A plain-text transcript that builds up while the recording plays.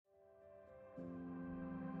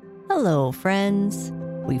Hello, friends.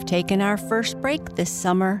 We've taken our first break this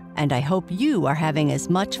summer, and I hope you are having as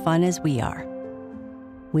much fun as we are.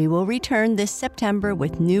 We will return this September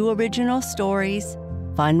with new original stories,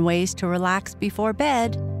 fun ways to relax before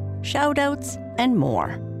bed, shout-outs, and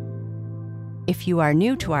more. If you are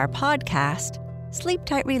new to our podcast, Sleep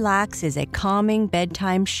Tight Relax is a calming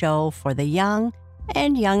bedtime show for the young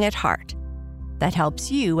and young at heart that helps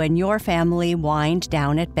you and your family wind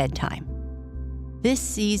down at bedtime. This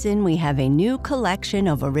season, we have a new collection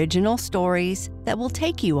of original stories that will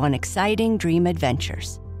take you on exciting dream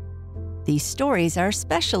adventures. These stories are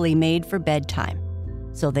specially made for bedtime,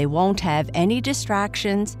 so they won't have any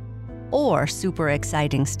distractions or super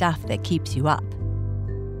exciting stuff that keeps you up.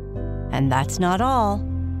 And that's not all.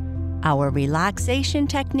 Our relaxation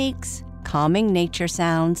techniques, calming nature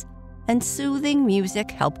sounds, and soothing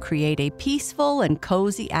music help create a peaceful and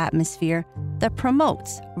cozy atmosphere that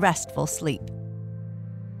promotes restful sleep.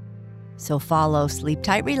 So follow Sleep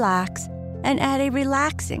Tight Relax and add a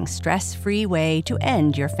relaxing, stress-free way to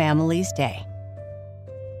end your family's day.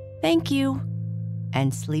 Thank you,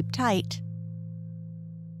 and sleep tight.